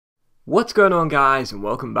What's going on, guys, and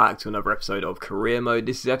welcome back to another episode of Career Mode.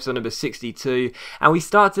 This is episode number 62, and we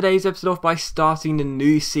start today's episode off by starting the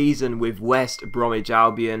new season with West Bromwich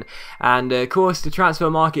Albion. And of course, the transfer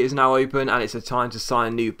market is now open, and it's a time to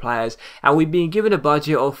sign new players. And we've been given a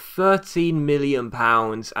budget of £13 million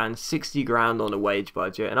and 60 grand on a wage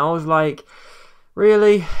budget. And I was like,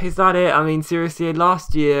 really? Is that it? I mean, seriously,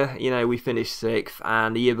 last year, we finished 6th,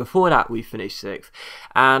 and the year before that, we finished 6th.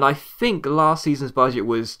 And I think last season's budget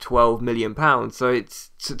was £12 million, so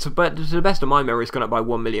it's, to the best of my memory, it's gone up by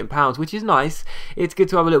 £1 million, which is nice. It's good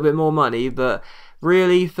to have a little bit more money, but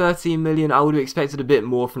really, 13 million, I would have expected a bit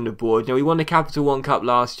more from the board. We won the Capital One Cup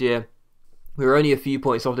last year. We were only a few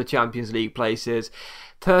points off the Champions League places.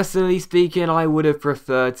 Personally speaking, I would have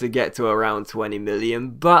preferred to get to around 20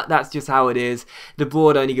 million, but that's just how it is. The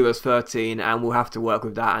board only give us 13, and we'll have to work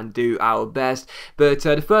with that and do our best. But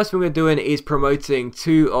the first thing we're doing is promoting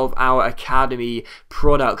two of our academy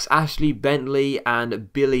products, Ashley Bentley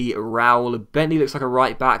and Billy Rowell. Bentley looks like a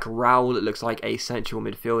right back, Rowell looks like a central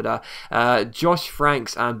midfielder. Josh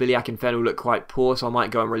Franks and Billy Akinfenway look quite poor, so I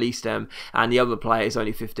might go and release them. And the other player is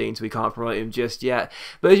only 15, so we can't promote him just yet.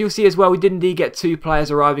 But as you'll see as well, we did indeed get two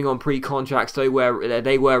players arriving on pre-contracts, though, where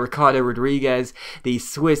they were Ricardo Rodriguez, the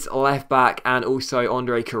Swiss left back, and also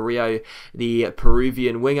Andre Carrillo, the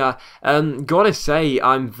Peruvian winger. Gotta say,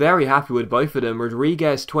 I'm very happy with both of them.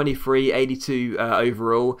 Rodriguez 23, 82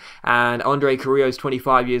 overall, and Andre Carrillo is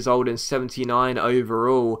 25 years old and 79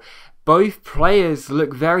 overall. Both players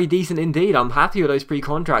look very decent indeed. I'm happy with those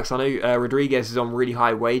pre-contracts. I know Rodriguez is on really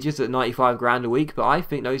high wages at 95 grand a week, but I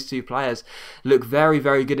think those two players look very,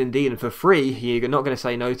 very good indeed. And for free, you're not going to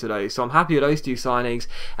say no to those. So I'm happy with those two signings,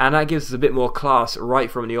 and that gives us a bit more class right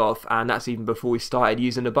from the off, and that's even before we started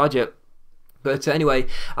using the budget. But anyway,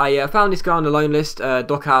 I found this guy on the loan list,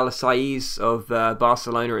 Docal Saiz of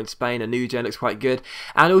Barcelona in Spain. A new gen, looks quite good.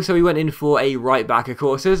 And also we went in for a right back, of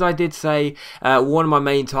course. As I did say, one of my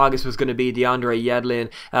main targets was going to be DeAndre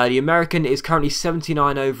Yedlin. The American is currently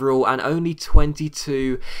 79 overall and only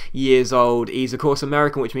 22 years old. He's, of course,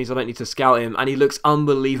 American, which means I don't need to scout him. And he looks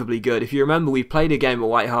unbelievably good. If you remember, we played a game at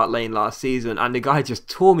White Hart Lane last season, and the guy just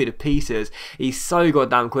tore me to pieces. He's so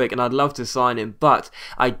goddamn quick, and I'd love to sign him. But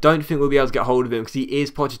I don't think we'll be able to get hold of him because he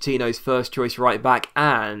is Pochettino's first choice right back,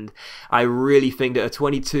 and I really think that a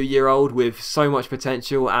 22-year-old with so much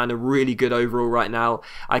potential and a really good overall right now,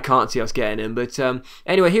 I can't see us getting him. But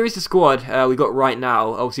anyway, here is the squad we got right now,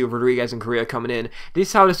 obviously with Rodriguez and Carrillo coming in. This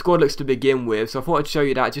is how the squad looks to begin with, so I thought I'd show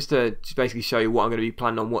you that just to basically show you what I'm going to be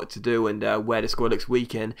planning on what to do and where the squad looks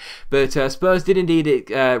weak in. But Spurs did indeed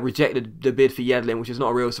reject the bid for Yedlin, which is not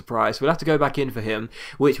a real surprise. So we'll have to go back in for him,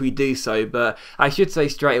 which we do so. But I should say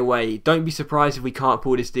straight away, don't be surprised if we can't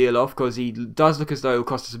pull this deal off, because he does look as though it will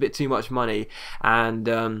cost us a bit too much money, and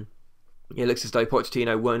it looks as though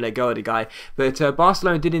Pochettino won't let go of the guy. But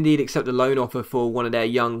Barcelona did indeed accept a loan offer for one of their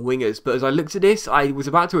young wingers. But as I looked at this, I was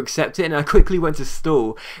about to accept it, and I quickly went to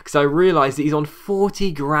stall because I realised that he's on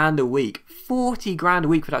 40 grand a week. 40 grand a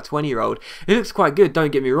week for that 20-year-old. It looks quite good,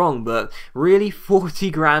 don't get me wrong, but really 40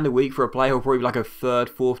 grand a week for a player who'll probably like a third,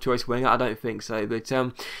 fourth choice winger? I don't think so. But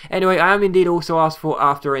anyway, I am indeed also asked for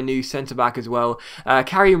after a new centre-back as well.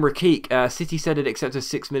 Karim Rakik, City said it accepted a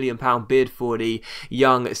 £6 million bid for the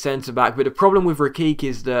young centre-back. But the problem with Rakik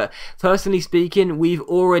is that, personally speaking, we've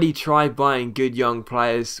already tried buying good young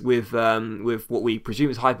players with what we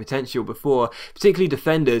presume is high potential before, particularly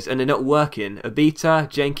defenders, and they're not working. Abita,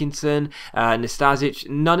 Jenkinson, Nastasic,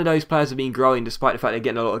 none of those players have been growing despite the fact they're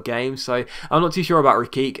getting a lot of games, so I'm not too sure about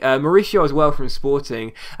Rakik. Mauricio as well from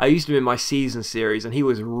Sporting, I used him in my season series and he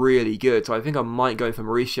was really good, so I think I might go for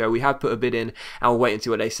Mauricio. We have put a bid in and we'll wait and see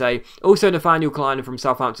what they say. Also Nathaniel Klein from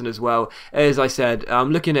Southampton as well. As I said,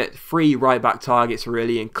 I'm looking at 3 right back targets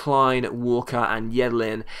really, in Klein, Walker and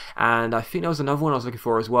Yedlin, and I think there was another one I was looking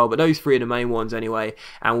for as well, but those 3 are the main ones anyway,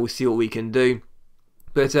 and we'll see what we can do.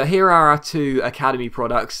 But here are our two academy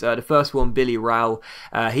products. The first one, Billy Rowell.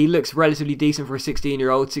 He looks relatively decent for a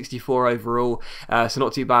 16-year-old, 64 overall, so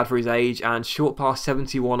not too bad for his age, and short past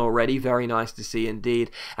 71 already. Very nice to see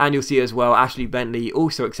indeed. And you'll see as well, Ashley Bentley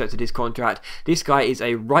also accepted his contract. This guy is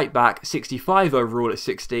a right back, 65 overall at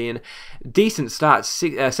 16. Decent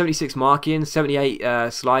stats, 76 marking,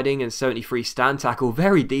 78 sliding, and 73 stand tackle.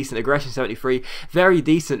 Very decent. Aggression 73. Very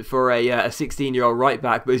decent for a 16-year-old right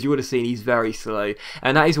back, but as you would have seen, he's very slow.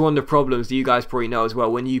 And that is one of the problems that you guys probably know as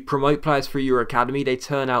well. When you promote players through your academy, they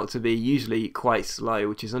turn out to be usually quite slow,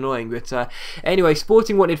 which is annoying. But anyway,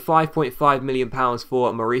 Sporting wanted £5.5 million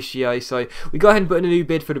for Mauricio, so we go ahead and put in a new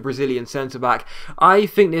bid for the Brazilian centre-back. I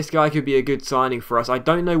think this guy could be a good signing for us. I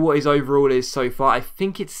don't know what his overall is so far. I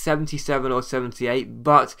think it's 77 or 78,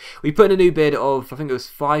 but we put in a new bid of, I think it was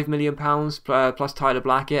 £5 million plus Tyler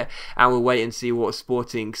Blackett, and we'll wait and see what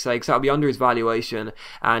Sporting say, because that'll be under his valuation,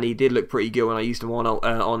 and he did look pretty good when I used him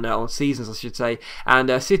on seasons, I should say.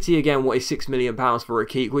 And City again wanted £6 million for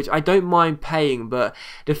Rakik, which I don't mind paying, but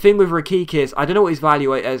the thing with Rakik is I don't know what his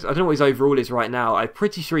value is. I don't know what his overall is right now. I'm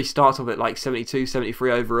pretty sure he starts off at like 72,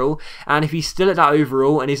 73 overall, and if he's still at that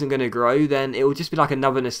overall and isn't going to grow, then it will just be like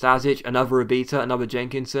another Nastasic, another Abita, another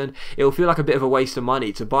Jenkinson. It will feel like a bit of a waste of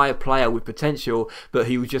money to buy a player with potential, but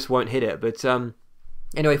he just won't hit it. But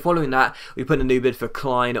anyway, following that, we put in a new bid for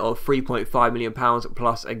Klein of £3.5 million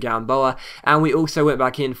plus a Gamboa, and we also went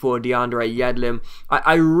back in for DeAndre Yedlin.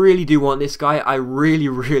 I really do want this guy. I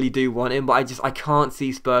really do want him, but I can't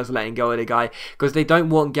see Spurs letting go of the guy, because they don't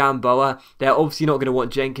want Gamboa. They're obviously not going to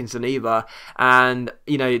want Jenkinson either, and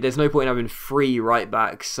you know, there's no point in having 3 right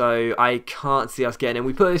backs, so I can't see us getting him.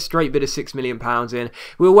 We put a straight bid of £6 million in.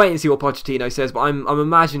 We'll wait and see what Pochettino says, but I'm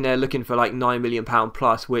imagining they're looking for like £9 million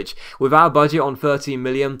plus, which with our budget on 13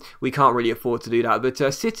 million, we can't really afford to do that. But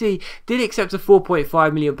City did accept a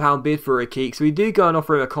 £4.5 million bid for Rakik, so we do go and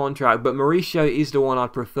offer him a contract, but Mauricio is the one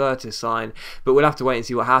I'd prefer to sign, but we'll have to wait and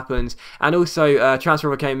see what happens. And also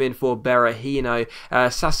transfer came in for Berahino.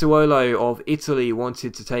 Sassuolo of Italy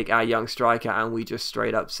wanted to take our young striker, and we just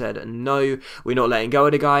straight up said no, we're not letting go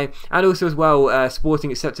of the guy. And also as well, Sporting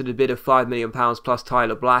accepted a bid of £5 million plus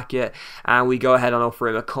Tyler Blackett, and we go ahead and offer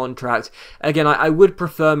him a contract. Again, I would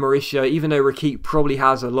prefer Mauricio, even though Rakik probably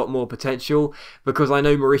has a lot more potential, because I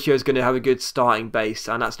know Mauricio is going to have a good starting base,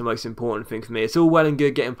 and that's the most important thing for me. It's all well and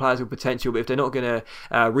good getting players with potential, but if they're not going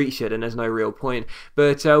to reach it, then there's no real point.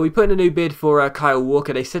 But we put in a new bid for Kyle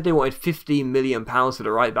Walker. They said they wanted £15 million for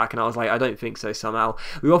the right back, and I was like, I don't think so somehow.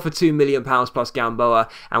 We offered £2 million plus Gamboa,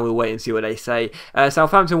 and we'll wait and see what they say.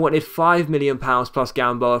 Southampton wanted £5 million plus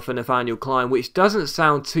Gamboa for Nathaniel Klein, which doesn't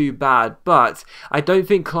sound too bad, but I don't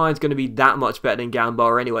think Klein's going to be that much better than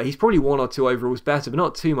Gamboa anyway. He's probably 1 or 2 overalls better, but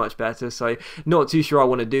not too much better, so not too sure I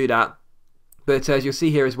want to do that. But as you'll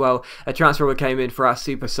see here as well, a transfer came in for our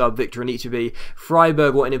super sub Victor Anichebe.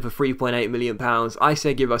 Freiburg wanted him for £3.8 million. I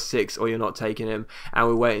say give us 6 or you're not taking him, and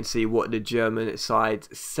we'll wait and see what the German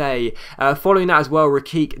side say. Following that as well,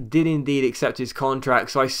 Rakik did indeed accept his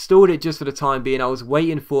contract, so I stalled it just for the time being. I was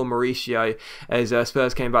waiting for Mauricio, as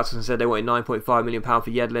Spurs came back to us and said they wanted £9.5 million for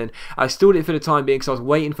Yedlin. I stalled it for the time being because I was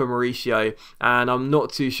waiting for Mauricio, and I'm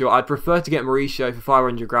not too sure. I'd prefer to get Mauricio for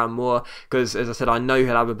 500 grand more, because as I said, I know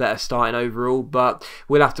he'll have a better starting overall, but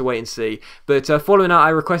we'll have to wait and see. But following that, I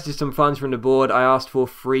requested some funds from the board. I asked for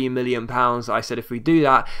 £3 million. I said if we do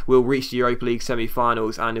that, we'll reach the Europa League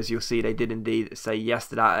semi-finals, and as you'll see, they did indeed say yes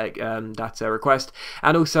to that request.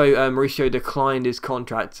 And also, Mauricio declined his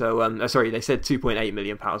contract, so sorry, they said £2.8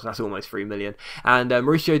 million, that's almost £3 million. And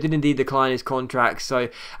Mauricio did indeed decline his contract, so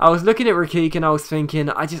I was looking at Rakik and I was thinking,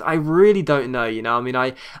 I really don't know, you know. I mean,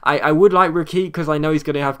 I would like Rakik because I know he's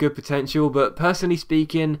going to have good potential, but personally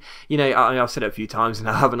speaking, you know, I've said it a few times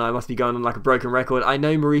now, haven't I? I must be going on like a broken record. I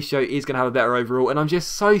know Mauricio is going to have a better overall, and I'm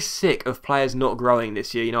just so sick of players not growing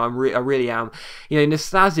this year. You know, I really am. You know,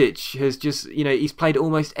 Nastasic has just, you know, he's played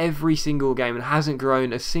almost every single game and hasn't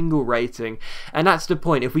grown a single rating, and that's the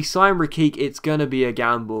point. If we sign Rakik, it's going to be a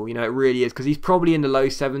gamble. You know, it really is, because he's probably in the low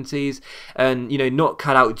 70s and, you know, not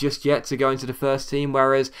cut out just yet to go into the first team,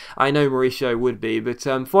 whereas I know Mauricio would be. But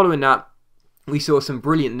following that, we saw some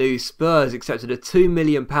brilliant news. Spurs accepted a £2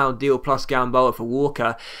 million deal plus Gamboa for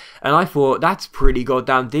Walker, and I thought that's pretty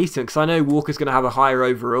goddamn decent, because I know Walker's going to have a higher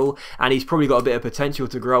overall, and he's probably got a bit of potential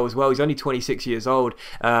to grow as well. He's only 26 years old,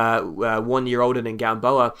 1 year older than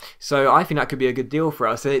Gamboa, so I think that could be a good deal for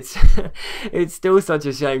us. And it's still such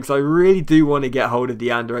a shame, because I really do want to get hold of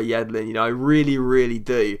DeAndre Yedlin, you know, I really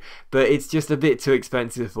do, but it's just a bit too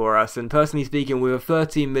expensive for us. And personally speaking, with a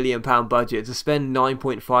 £13 million budget, to spend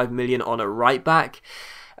 £9.5 million on a right back,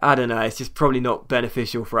 I don't know, it's just probably not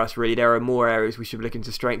beneficial for us really. There are more areas we should be looking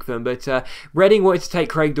to strengthen. But Reading wanted to take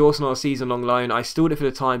Craig Dawson on a season-long loan. I stalled it for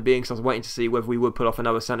the time being, so I was waiting to see whether we would pull off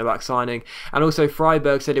another centre-back signing. And also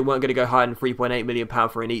Freiburg said they weren't going to go higher than £3.8 million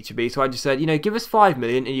for Anichebe, so I just said, you know, give us £5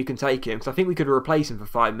 million and you can take him, because I think we could replace him for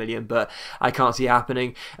 £5 million, but I can't see it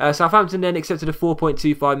happening. Southampton then accepted a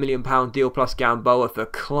 £4.25 million deal plus Gamboa for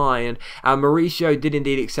Klein, and Mauricio did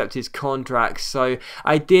indeed accept his contract, so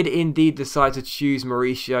I did indeed decide to choose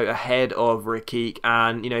Mauricio Mauricio ahead of Rakik,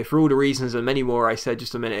 and, you know, for all the reasons and many more I said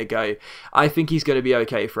just a minute ago, I think he's going to be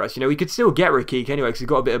okay for us. You know, we could still get Rakik anyway because we've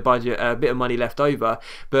got a bit of budget, a bit of money left over,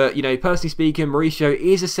 but, you know, personally speaking, Mauricio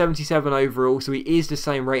is a 77 overall, so he is the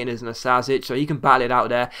same rating as Nasasic, so he can battle it out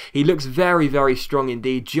there. He looks very, very strong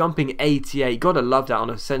indeed, jumping 88. Gotta love that on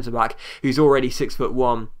a centre-back who's already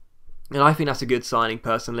 6'1". And I think that's a good signing,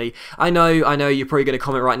 personally. I know you're probably going to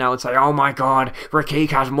comment right now and say, oh my god, Rakik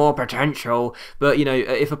has more potential. But, you know,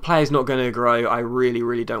 if a player's not going to grow, I really,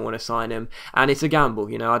 really don't want to sign him. And it's a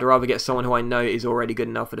gamble, you know. I'd rather get someone who I know is already good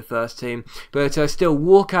enough for the first team. But still,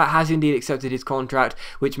 Walker has indeed accepted his contract,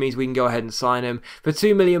 which means we can go ahead and sign him for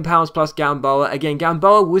 £2 million plus Gamboa. Again,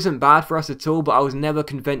 Gamboa wasn't bad for us at all, but I was never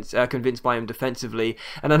convinced by him defensively.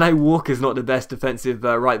 And I know Walker's not the best defensive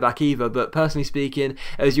right back either, but personally speaking,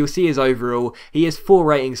 as you'll see his overall, he is 4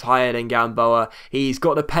 ratings higher than Gamboa. He's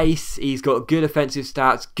got the pace, he's got good offensive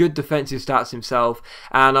stats, good defensive stats himself,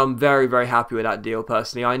 and I'm very, very happy with that deal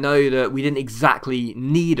personally. I know that we didn't exactly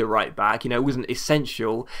need a right back, you know, it wasn't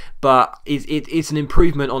essential, but it's an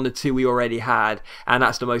improvement on the 2 we already had, and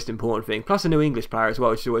that's the most important thing. Plus a new English player as well,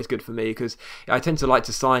 which is always good for me, because I tend to like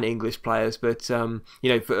to sign English players, but you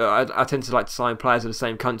know, I tend to like to sign players of the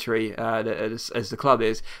same country as the club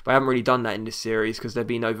is, but I haven't really done that in this series because they've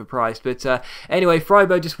been overpriced. But anyway,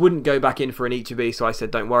 Freiburg just wouldn't go back in for an Ichibi, so I said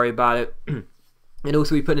don't worry about it. And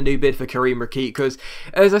also we put a new bid for Karim Rakik because,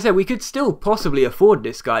 as I said, we could still possibly afford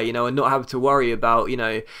this guy, you know, and not have to worry about, you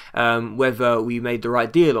know, whether we made the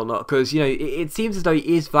right deal or not. Because, you know, it seems as though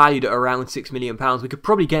he is valued at around £6 million. We could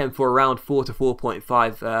probably get him for around 4 to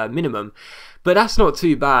 4.5 minimum. But that's not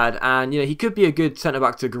too bad, and, you know, he could be a good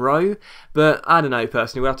centre-back to grow, but I don't know,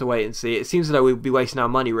 personally, we'll have to wait and see. It seems as though we'll be wasting our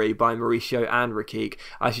money, really, buying Mauricio and Rakik.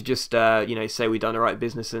 I should just, you know, say we've done the right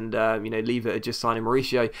business and, you know, leave it at just signing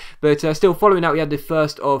Mauricio. But still, following that, we had the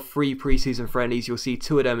first of 3 pre-season friendlies. You'll see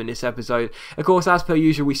 2 of them in this episode. Of course, as per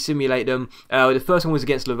usual, we simulate them. The first one was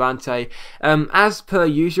against Levante. As per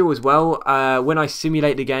usual as well, when I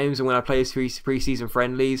simulate the games and when I play these pre-season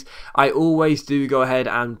friendlies, I always do go ahead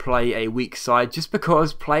and play a weak side, just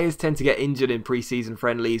because players tend to get injured in pre-season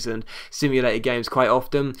friendlies and simulated games quite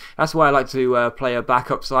often. That's why I like to play a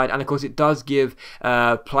backup side, and of course it does give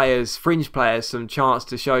fringe players some chance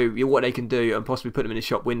to show you what they can do and possibly put them in the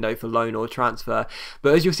shop window for loan or transfer.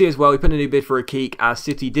 But as you'll see as well, we put a new bid for Rakik as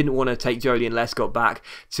City didn't want to take Jolie Les got back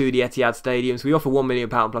to the Etihad Stadium, so we offer £1 million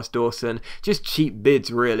plus Dawson. Just cheap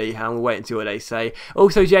bids really, and we'll wait and see what they say.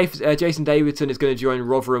 Also, Jason Davidson is going to join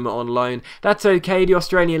Rotherham on loan. That's okay, the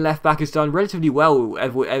Australian left back has done relatively well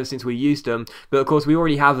ever since we used them, but of course we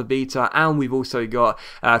already have a beta, and we've also got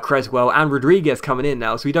Creswell and Rodriguez coming in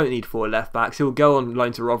now, so we don't need 4 left backs. He'll go on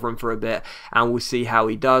loan to Rotherham for a bit, and we'll see how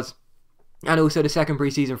he does. And also the second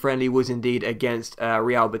pre-season friendly was indeed against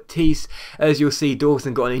Real Betis. As you'll see,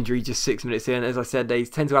 Dawson got an injury just 6 minutes in. As I said, they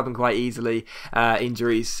tend to happen quite easily,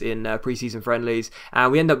 injuries in pre-season friendlies.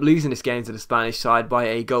 And we end up losing this game to the Spanish side by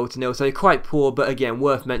a goal-0. So quite poor, but again,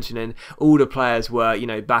 worth mentioning. All the players were, you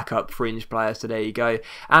know, backup fringe players, so there you go.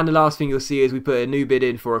 And the last thing you'll see is we put a new bid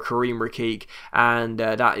in for a Karim Rakik, and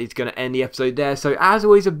that is going to end the episode there. So as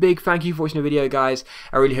always, a big thank you for watching the video, guys.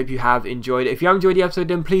 I really hope you have enjoyed it. If you have enjoyed the episode,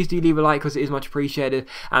 then please do leave a like, because it is much appreciated,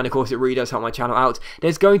 and of course it really does help my channel out.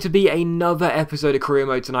 There's going to be another episode of Career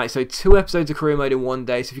Mode tonight, so 2 episodes of Career Mode in one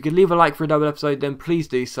day, so if you could leave a like for a double episode, then please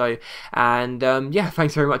do so. And yeah,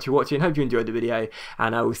 thanks very much for watching, hope you enjoyed the video,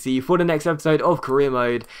 and I will see you for the next episode of Career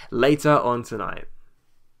Mode later on tonight.